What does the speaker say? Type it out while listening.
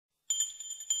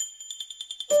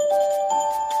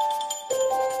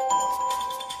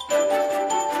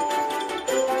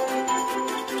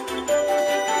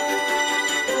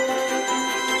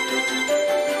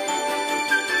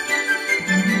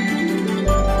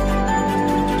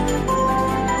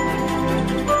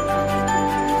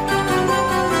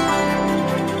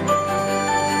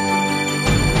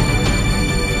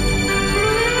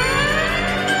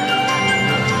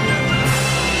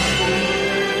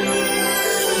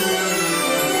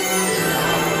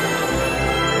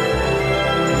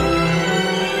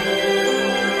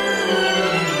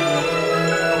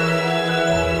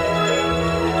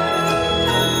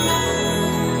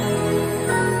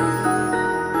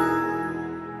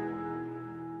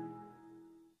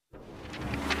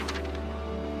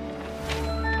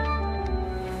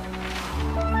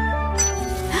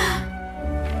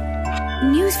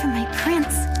news from my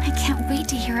prince. I can't wait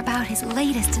to hear about his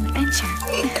latest adventure.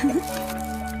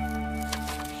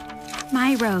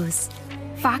 My Rose.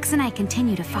 Fox and I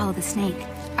continue to follow the snake.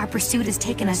 Our pursuit has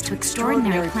taken us to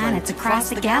extraordinary planets across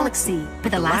the galaxy,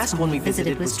 but the last one we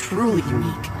visited was truly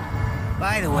unique.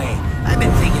 By the way, I've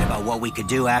been thinking about what we could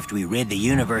do after we rid the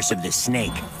universe of the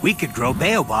snake. We could grow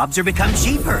baobabs or become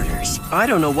sheep herders. I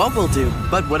don't know what we'll do,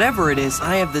 but whatever it is,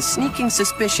 I have the sneaking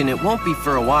suspicion it won't be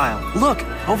for a while. Look,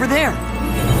 over there!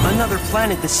 Another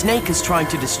planet the snake is trying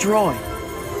to destroy.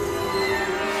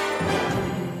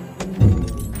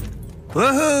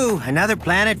 Woohoo! Another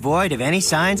planet void of any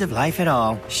signs of life at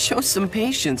all. Show some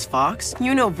patience, Fox.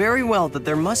 You know very well that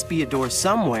there must be a door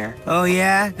somewhere. Oh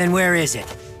yeah? Then where is it?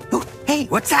 Ooh, hey,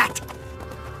 what's that?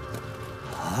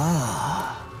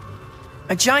 Oh.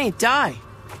 A giant die.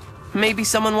 Maybe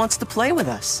someone wants to play with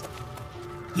us.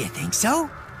 You think so?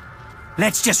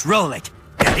 Let's just roll it.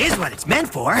 That is what it's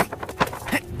meant for.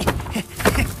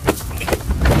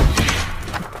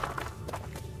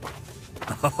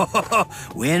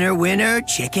 Winner, winner,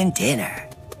 chicken dinner.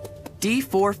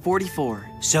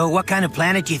 D444. So what kind of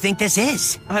planet do you think this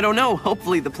is? I don't know.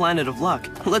 Hopefully the planet of luck.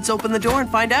 Let's open the door and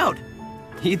find out.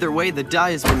 Either way, the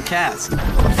die has been cast.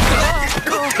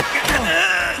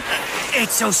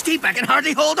 It's so steep I can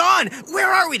hardly hold on.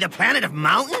 Where are we, the planet of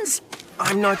mountains?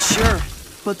 I'm not sure,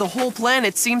 but the whole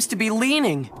planet seems to be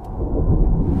leaning.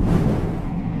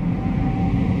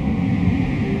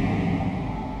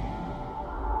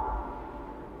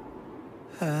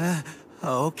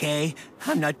 Okay.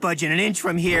 I'm not budging an inch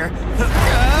from here.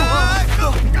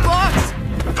 Fox!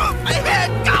 My head!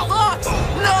 Fox!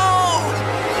 No!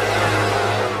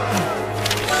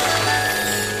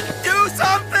 Do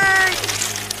something!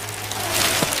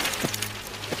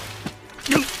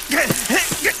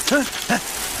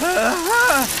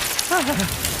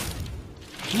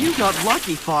 You got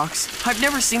lucky, Fox. I've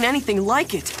never seen anything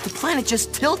like it. The planet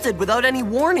just tilted without any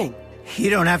warning. You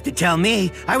don't have to tell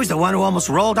me. I was the one who almost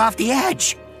rolled off the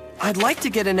edge. I'd like to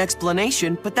get an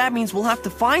explanation, but that means we'll have to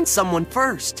find someone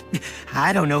first.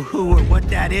 I don't know who or what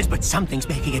that is, but something's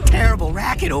making a terrible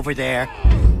racket over there.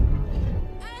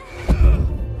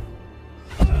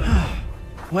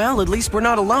 Well, at least we're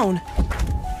not alone.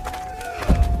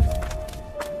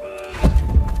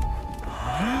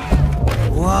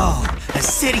 Whoa, a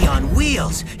city on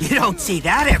wheels. You don't see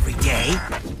that every day.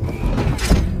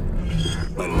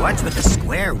 But what's with the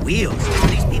square wheels? Are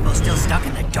these people still stuck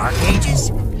in the Dark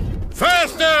Ages?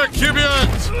 Faster,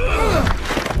 Cubians!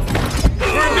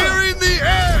 We're nearing the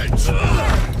edge!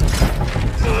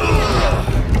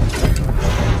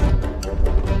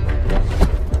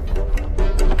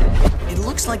 It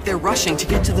looks like they're rushing to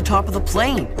get to the top of the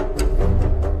plane.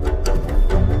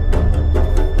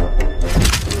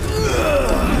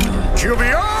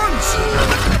 Cubians!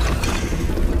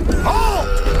 Halt!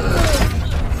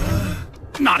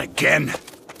 Not again.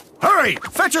 Hurry!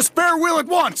 Fetch a spare wheel at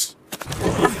once!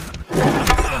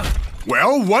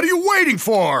 Well, what are you waiting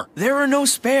for? There are no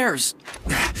spares.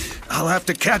 I'll have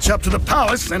to catch up to the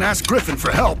palace and ask Griffin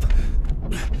for help.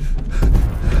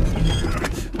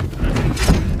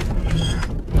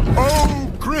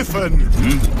 Oh, Griffin!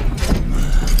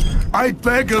 I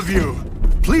beg of you,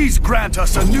 please grant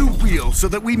us a new wheel so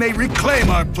that we may reclaim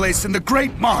our place in the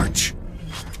Great March.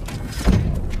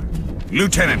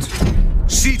 Lieutenant,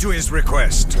 see to his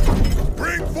request.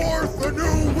 Bring forth a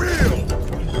new wheel!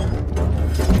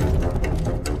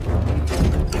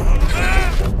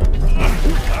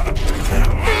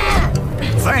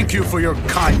 Thank you for your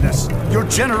kindness. Your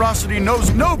generosity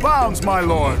knows no bounds, my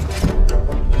lord.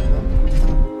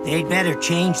 They'd better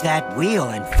change that wheel,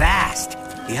 and fast.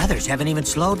 The others haven't even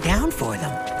slowed down for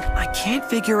them. I can't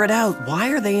figure it out. Why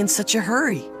are they in such a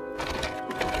hurry?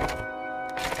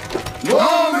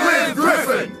 Long live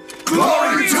Griffin!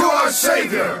 Glory to our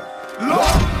Savior!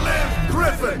 Long live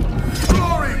Griffin!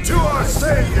 Glory to our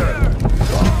Savior!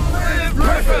 Long live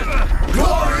Griffin!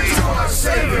 Glory to our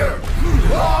Savior!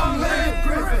 Long live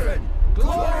Griffin!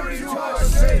 Glory to our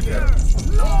Savior!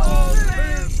 Long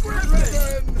live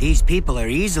Griffin! These people are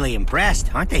easily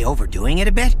impressed. Aren't they overdoing it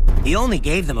a bit? He only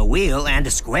gave them a wheel, and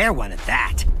a square one at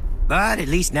that. But at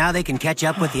least now they can catch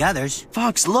up with the others.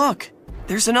 Fox, look!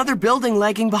 There's another building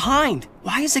lagging behind.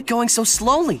 Why is it going so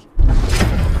slowly?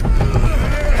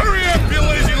 Hurry up, you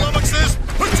lazy lummoxes!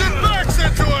 Put your backs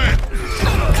into it!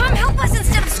 Come help us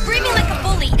instead of screaming like a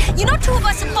bully. You know 2 of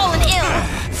us have fallen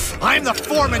ill. I'm the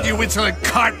foreman, you insolent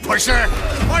cart pusher!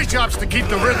 My job's to keep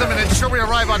the rhythm and ensure we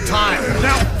arrive on time.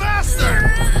 Now faster!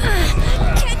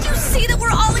 Can't you see that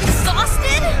we're all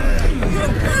exhausted?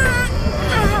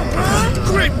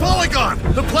 Great Polygon!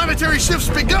 The planetary shift's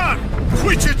begun!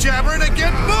 Quit your jabbering and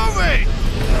get moving!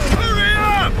 Hurry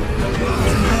up!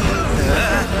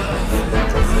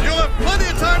 You'll have plenty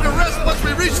of time to rest once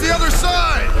we reach the other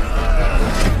side!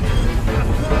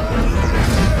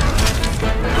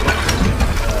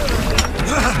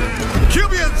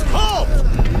 Cubians, halt!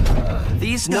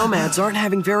 These nomads aren't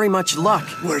having very much luck.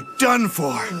 We're done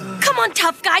for. Come on,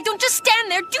 tough guy, don't just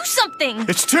stand there, do something!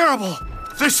 It's terrible.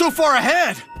 They're so far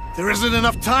ahead. There isn't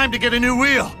enough time to get a new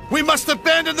wheel. We must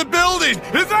abandon the building.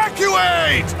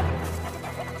 Evacuate!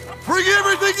 Bring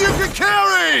everything you can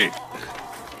carry!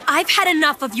 I've had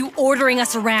enough of you ordering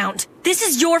us around. This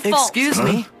is your fault. Excuse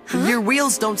me? Your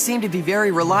wheels don't seem to be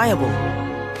very reliable.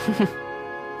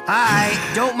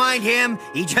 Hi, don't mind him.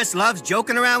 He just loves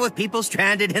joking around with people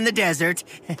stranded in the desert.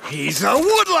 He's a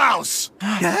woodlouse!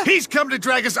 He's come to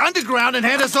drag us underground and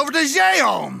hand us over to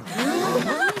Gehoms!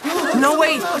 No,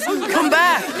 wait! Come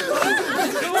back!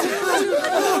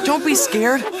 Don't be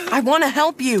scared. I want to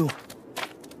help you.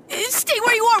 Stay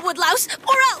where you are, Woodlouse,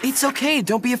 or else... It's okay,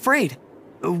 don't be afraid.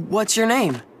 What's your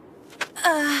name?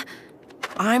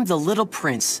 I'm the Little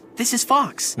Prince. This is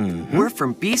Fox. We're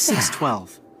from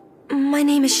B612. My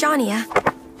name is Shania.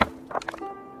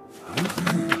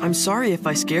 I'm sorry if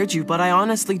I scared you, but I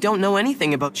honestly don't know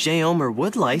anything about Gehoms or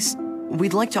woodlice.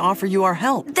 We'd like to offer you our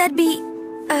help. That'd be...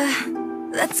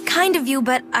 that's kind of you,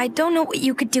 but I don't know what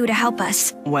you could do to help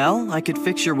us. Well, I could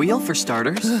fix your wheel for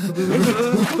starters.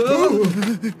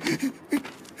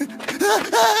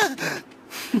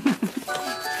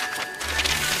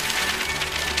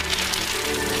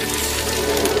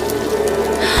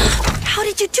 How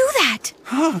did you do that?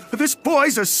 This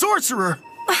boy's a sorcerer!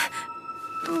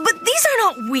 But these are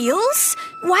not wheels.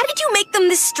 Why did you make them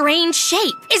this strange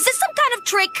shape? Is this some kind of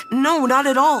trick? No, not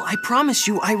at all. I promise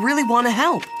you, I really want to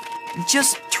help.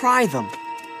 Just try them.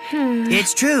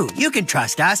 It's true. You can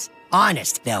trust us.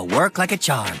 Honest, they'll work like a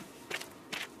charm.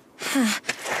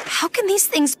 How can these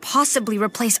things possibly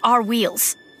replace our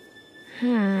wheels?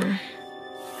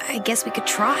 I guess we could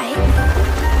try.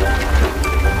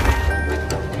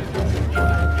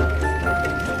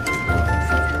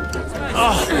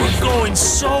 Oh, we're going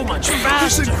so much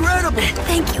faster. It's incredible!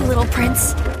 Thank you, little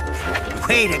prince.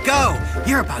 Way to go!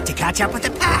 You're about to catch up with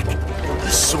the pack. The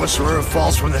sorcerer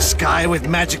falls from the sky with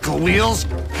magical wheels?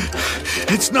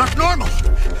 It's not normal!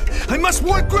 I must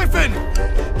warn Griffin!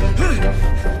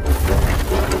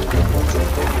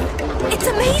 It's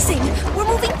amazing! We're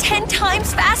moving 10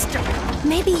 times faster!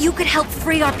 Maybe you could help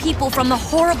free our people from the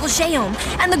horrible Gehoms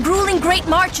and the grueling Great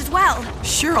March as well.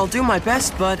 Sure, I'll do my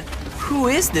best, but who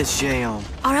is this Gehoms?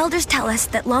 Our elders tell us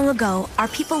that long ago, our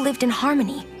people lived in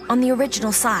harmony on the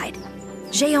original side.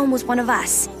 Gehoms was one of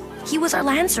us. He was our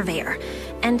land surveyor.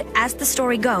 And as the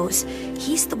story goes,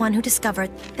 he's the one who discovered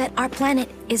that our planet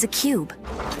is a cube.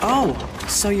 Oh,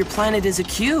 so your planet is a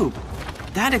cube.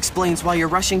 That explains why you're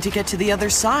rushing to get to the other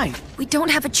side. We don't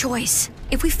have a choice.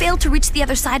 If we fail to reach the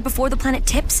other side before the planet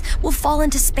tips, we'll fall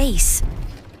into space.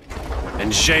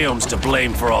 And Gehoms to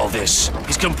blame for all this.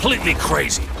 He's completely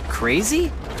crazy.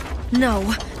 Crazy?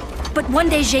 No. But one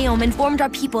day Gehoms informed our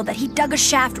people that he dug a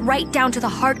shaft right down to the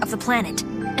heart of the planet,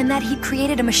 and that he'd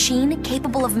created a machine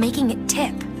capable of making it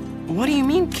tip. What do you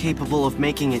mean capable of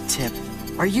making it tip?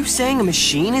 Are you saying a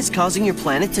machine is causing your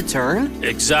planet to turn?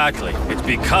 Exactly. It's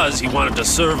because he wanted to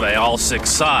survey all 6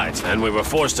 sides, and we were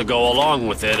forced to go along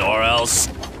with it, or else...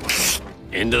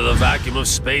 into the vacuum of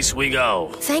space we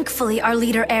go. Thankfully, our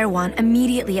leader Erwan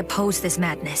immediately opposed this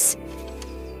madness.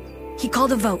 He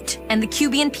called a vote, and the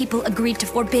Cubian people agreed to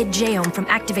forbid Gehoms from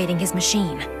activating his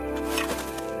machine.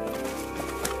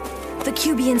 The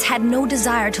Cubians had no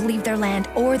desire to leave their land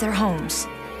or their homes.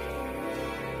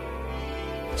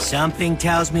 Something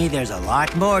tells me there's a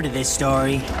lot more to this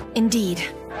story. Indeed.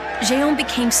 Gehoms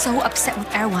became so upset with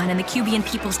Erwan and the Cubian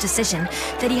people's decision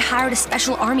that he hired a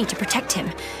special army to protect him.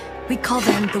 We call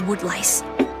them the Woodlice.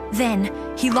 Then,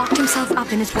 he locked himself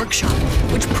up in his workshop,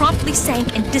 which promptly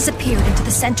sank and disappeared into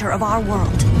the center of our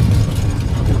world.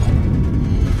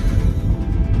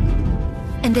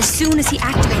 And as soon as he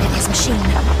activated his machine,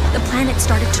 the planet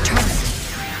started to turn.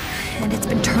 And it's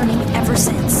been turning ever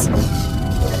since.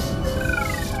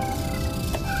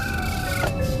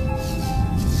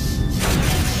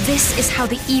 This is how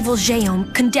the evil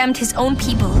Gehoms condemned his own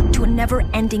people to a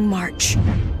never-ending march.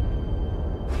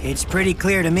 It's pretty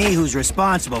clear to me who's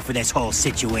responsible for this whole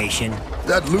situation.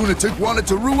 That lunatic wanted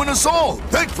to ruin us all.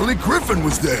 Thankfully, Griffin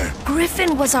was there.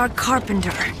 Griffin was our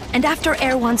carpenter, and after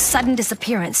Erwan's sudden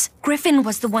disappearance, Griffin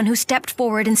was the one who stepped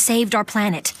forward and saved our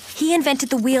planet. He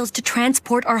invented the wheels to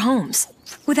transport our homes.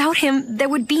 Without him, there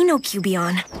would be no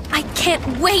Cubion. I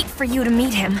can't wait for you to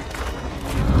meet him.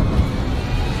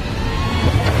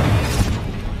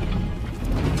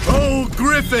 Oh,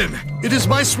 Griffin! It is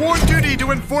my sworn duty to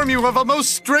inform you of a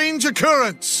most strange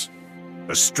occurrence!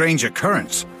 A strange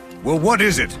occurrence? Well, what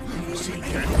is it?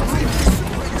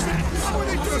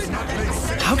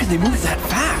 How can they move that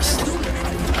fast?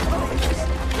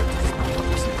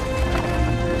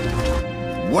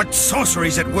 What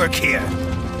sorcery's at work here?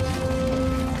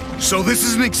 So this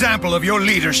is an example of your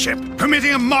leadership,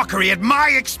 committing a mockery at my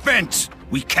expense!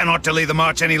 We cannot delay the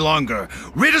march any longer.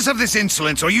 Rid us of this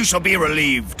insolence, or you shall be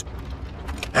relieved.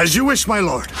 As you wish, my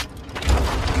lord.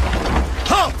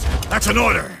 Halt! That's an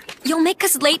order! You'll make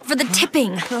us late for the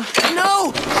tipping.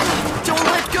 No! Don't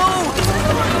let go!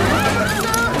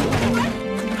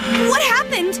 What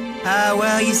happened?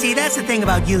 Well, you see, that's the thing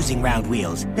about using round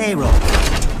wheels. They roll.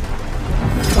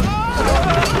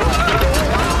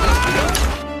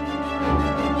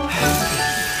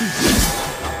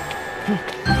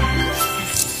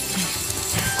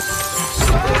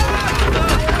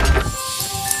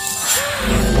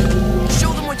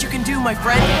 Show them what you can do, my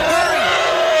friend. Hurry!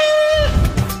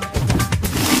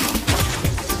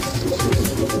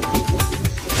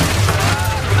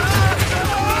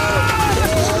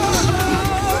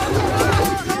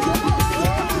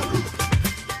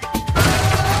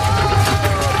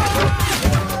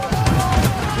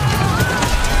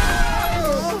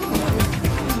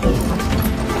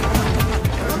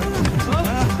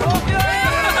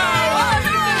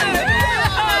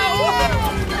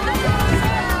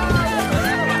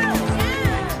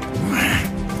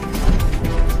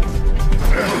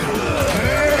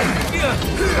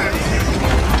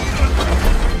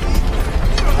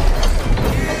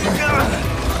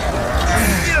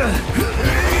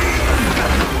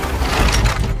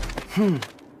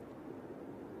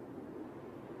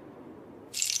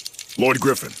 Lord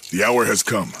Griffin, the hour has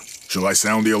come. Shall I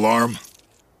sound the alarm?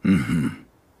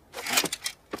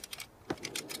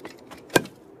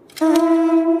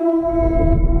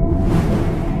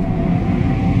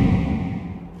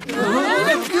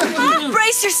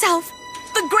 Brace yourself!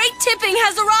 The great tipping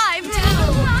has arrived!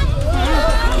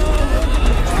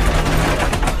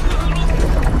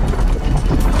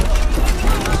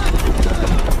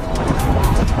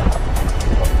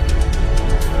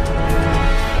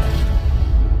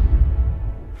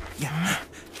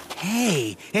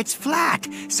 Hey, it's flat.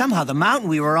 Somehow the mountain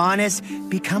we were on has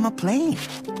become a plain.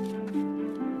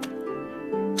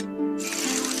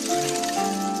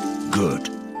 Good.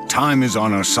 Time is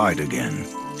on our side again.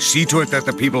 See to it that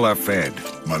the people are fed.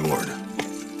 My lord.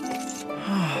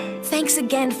 Thanks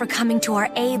again for coming to our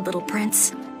aid, little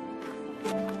prince.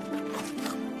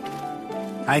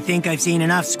 I think I've seen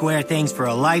enough square things for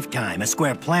a lifetime. A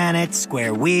square planet,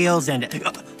 square wheels, and...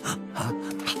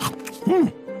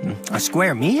 a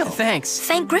square meal. Thanks.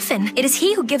 Thank Griffin. It is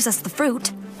he who gives us the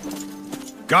fruit.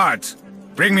 Guards,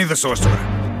 bring me the sorcerer.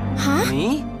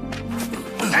 Me?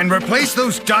 And replace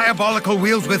those diabolical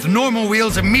wheels with normal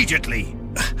wheels immediately.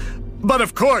 But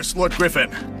of course, Lord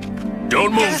Griffin.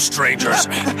 Don't move, strangers.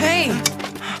 Hey!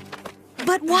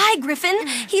 But why, Griffin?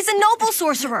 He's a noble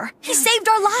sorcerer. He saved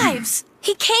our lives.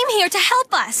 He came here to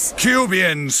help us.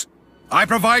 Cubians! I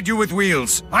provide you with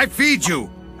wheels, I feed you,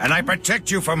 and I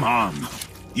protect you from harm.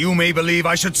 You may believe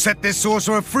I should set this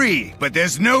sorcerer free, but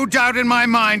there's no doubt in my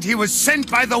mind he was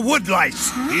sent by the woodlice.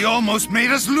 He almost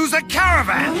made us lose a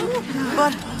caravan.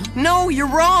 But, no, you're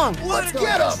wrong! Let's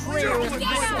get him!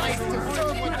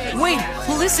 Wait,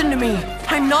 listen to me.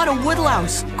 I'm not a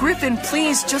woodlouse. Griffin,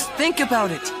 please, just think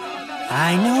about it.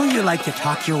 I know you like to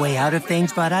talk your way out of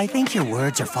things, but I think your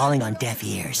words are falling on deaf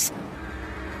ears.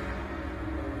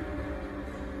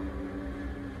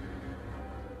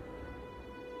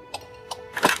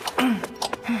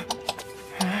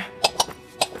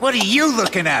 What are you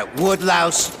looking at,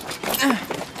 woodlouse?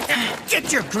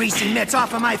 Get your greasy mitts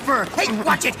off of my fur! Hey,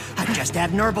 watch it! I've just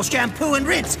had an herbal shampoo and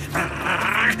rinse!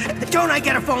 Don't I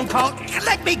get a phone call?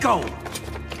 Let me go!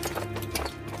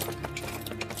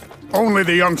 Only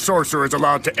the young sorcerer is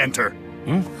allowed to enter.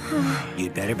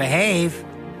 You'd better behave.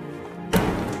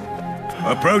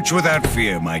 Approach without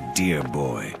fear, my dear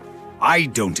boy. I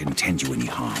don't intend you any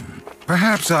harm.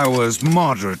 Perhaps I was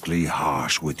moderately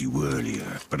harsh with you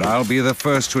earlier, but I'll be the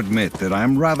first to admit that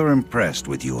I'm rather impressed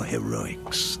with your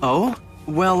heroics. Oh?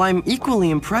 Well, I'm equally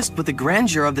impressed with the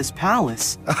grandeur of this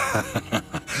palace.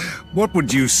 What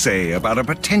would you say about a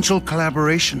potential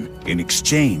collaboration? In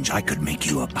exchange, I could make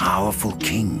you a powerful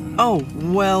king. Oh,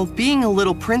 well, being a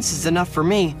little prince is enough for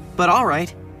me, but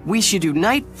alright. We should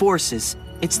unite forces.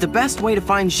 It's the best way to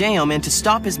find Gehoms and to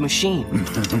stop his machine.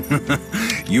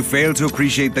 You fail to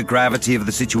appreciate the gravity of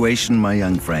the situation, my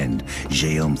young friend.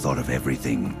 Gehoms thought of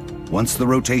everything. Once the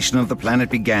rotation of the planet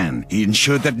began, he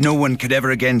ensured that no one could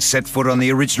ever again set foot on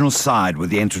the original side where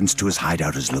the entrance to his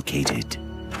hideout is located.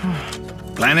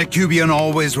 Planet Cubion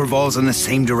always revolves in the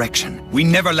same direction. We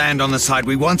never land on the side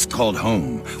we once called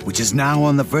home, which is now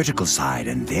on the vertical side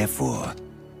and therefore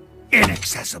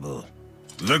inaccessible.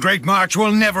 The Great March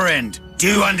will never end. Do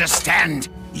you understand?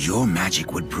 Your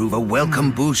magic would prove a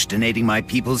welcome boost in aiding my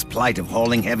people's plight of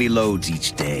hauling heavy loads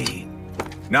each day.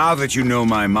 Now that you know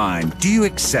my mind, do you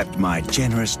accept my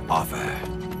generous offer?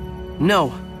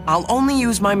 No, I'll only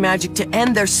use my magic to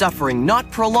end their suffering, not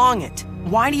prolong it.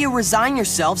 Why do you resign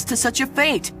yourselves to such a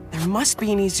fate? There must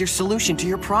be an easier solution to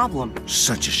your problem.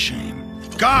 Such a shame.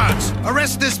 Guards,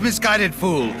 arrest this misguided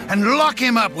fool and lock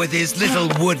him up with his little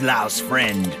woodlouse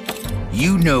friend.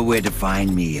 You know where to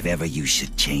find me if ever you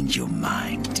should change your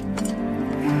mind.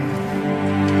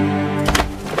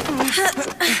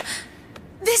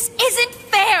 This isn't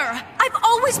fair! I've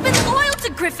always been loyal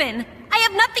to Griffin! I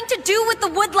have nothing to do with the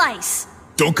woodlice!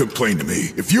 Don't complain to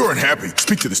me. If you're unhappy,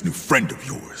 speak to this new friend of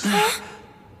yours.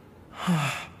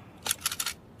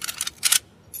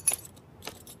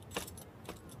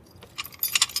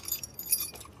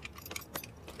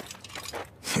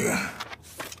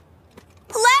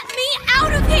 Let me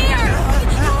out of here!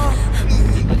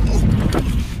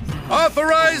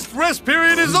 Authorized rest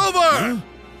period is over!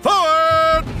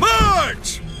 Forward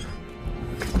march!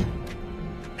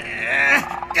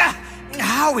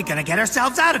 How are we gonna get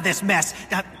ourselves out of this mess?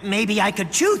 Maybe I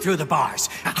could chew through the bars.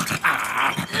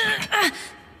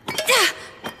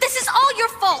 This is all your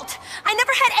fault! I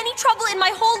never had any trouble in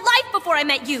my whole life before I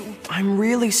met you! I'm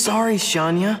really sorry,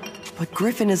 Shania, but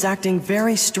Griffin is acting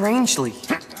very strangely.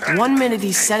 One minute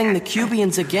he's setting the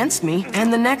Cubians against me,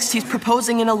 and the next he's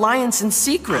proposing an alliance in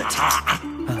secret.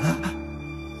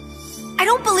 I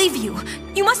don't believe you.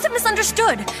 You must have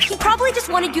misunderstood. He probably just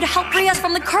wanted you to help free us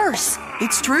from the curse.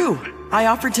 It's true. I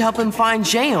offered to help him find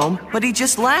Gehoms, but he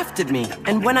just laughed at me.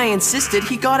 And when I insisted,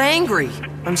 he got angry.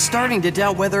 I'm starting to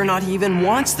doubt whether or not he even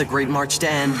wants the Great March to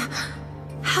end.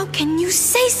 How can you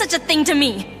say such a thing to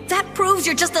me? That proves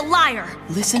you're just a liar.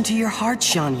 Listen to your heart,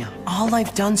 Shania. All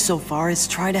I've done so far is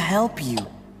try to help you.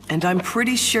 And I'm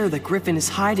pretty sure that Griffin is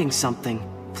hiding something.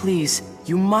 Please,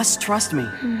 you must trust me.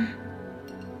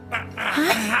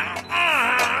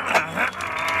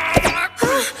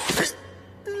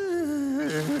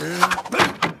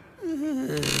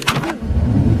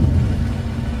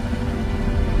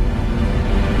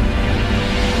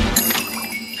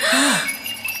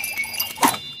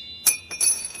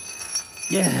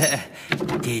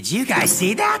 Did you guys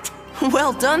see that?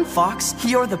 Well done, Fox.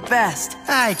 You're the best.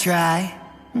 I try.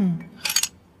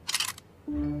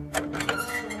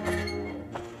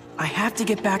 I have to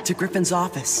get back to Griffin's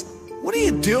office. What are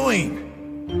you doing?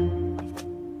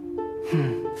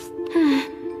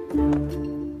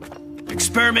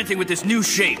 Experimenting with this new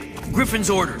shape. Griffin's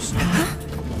orders.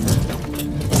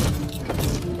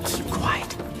 Keep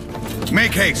quiet.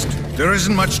 Make haste. There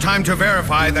isn't much time to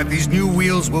verify that these new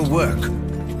wheels will work.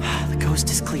 The coast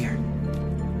is clear.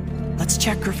 Let's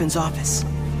check Griffin's office.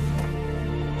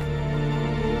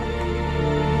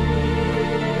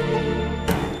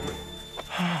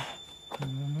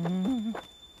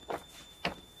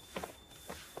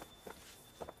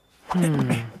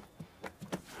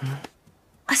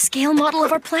 A scale model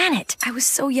of our planet. I was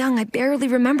so young, I barely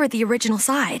remember the original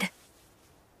side.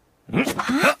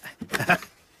 Huh?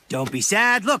 Don't be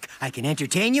sad. Look, I can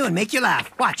entertain you and make you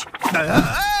laugh. Watch.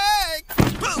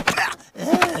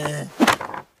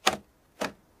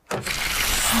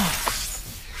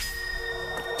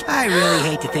 I really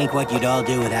hate to think what you'd all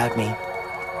do without me.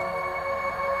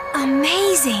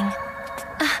 Amazing.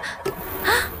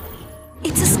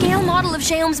 It's a scale model of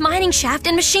Gehoms' mining shaft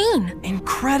and machine.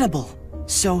 Incredible.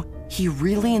 So, he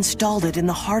really installed it in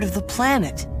the heart of the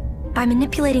planet. By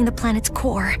manipulating the planet's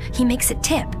core, he makes it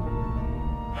tip.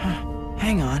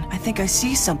 Hang on, I think I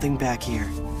see something back here.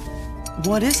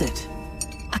 What is it?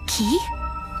 A key?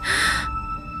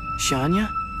 Shania,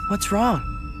 what's wrong?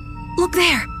 Look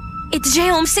there. It's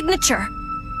Gehoms' signature.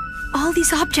 All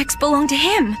these objects belong to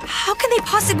him. How can they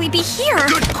possibly be here?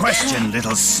 Good question,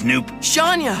 little snoop.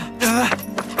 Shania!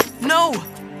 No!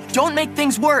 Don't make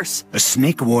things worse! A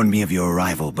snake warned me of your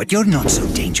arrival, but you're not so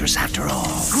dangerous after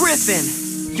all. Griffin!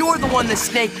 You're the one the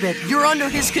snake bit. You're under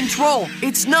his control.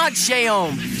 It's not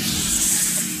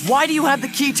Gehoms. Why do you have the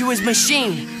key to his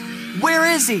machine? Where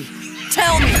is he?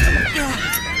 Tell me!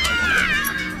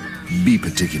 Be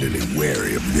particularly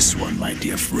wary of this one, my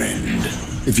dear friend.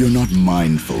 If you're not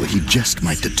mindful, he just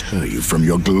might deter you from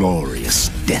your glorious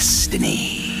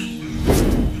destiny.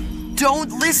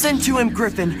 Don't listen to him,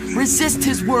 Griffin. Resist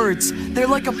his words. They're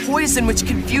like a poison which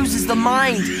confuses the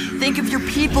mind. Think of your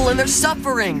people and their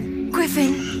suffering.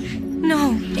 Griffin,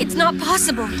 no, it's not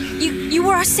possible. You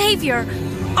were our savior,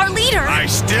 our leader. I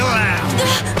still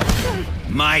am.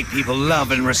 My people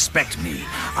love and respect me.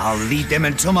 I'll lead them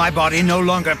until my body no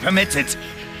longer permits it.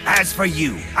 As for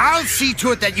you, I'll see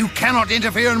to it that you cannot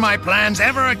interfere in my plans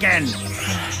ever again.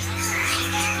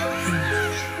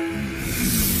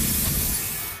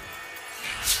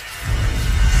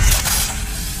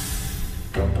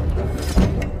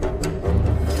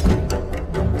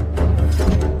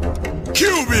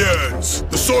 Cubians!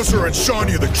 The sorcerer and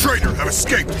Shania the traitor have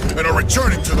escaped and are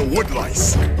returning to the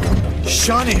woodlice.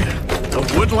 Shania, the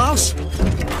woodlouse?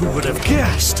 Who would have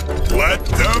guessed? Let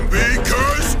them be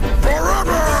cursed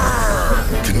forever!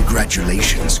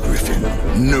 Congratulations, Griffin.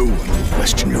 No one will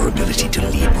question your ability to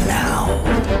lead now.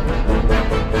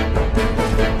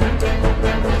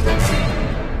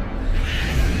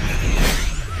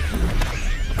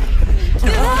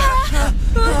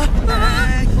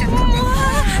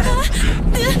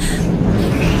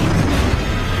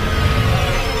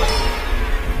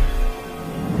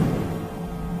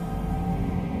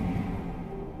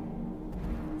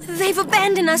 They've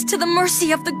abandoned us to the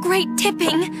mercy of the Great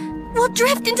Tipping. We'll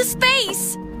drift into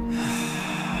space.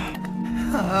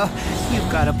 You've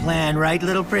got a plan, right,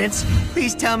 little prince?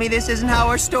 Please tell me this isn't how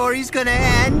our story's gonna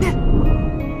end.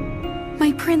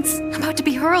 My prince, about to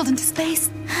be hurled into space.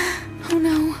 Oh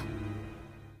no.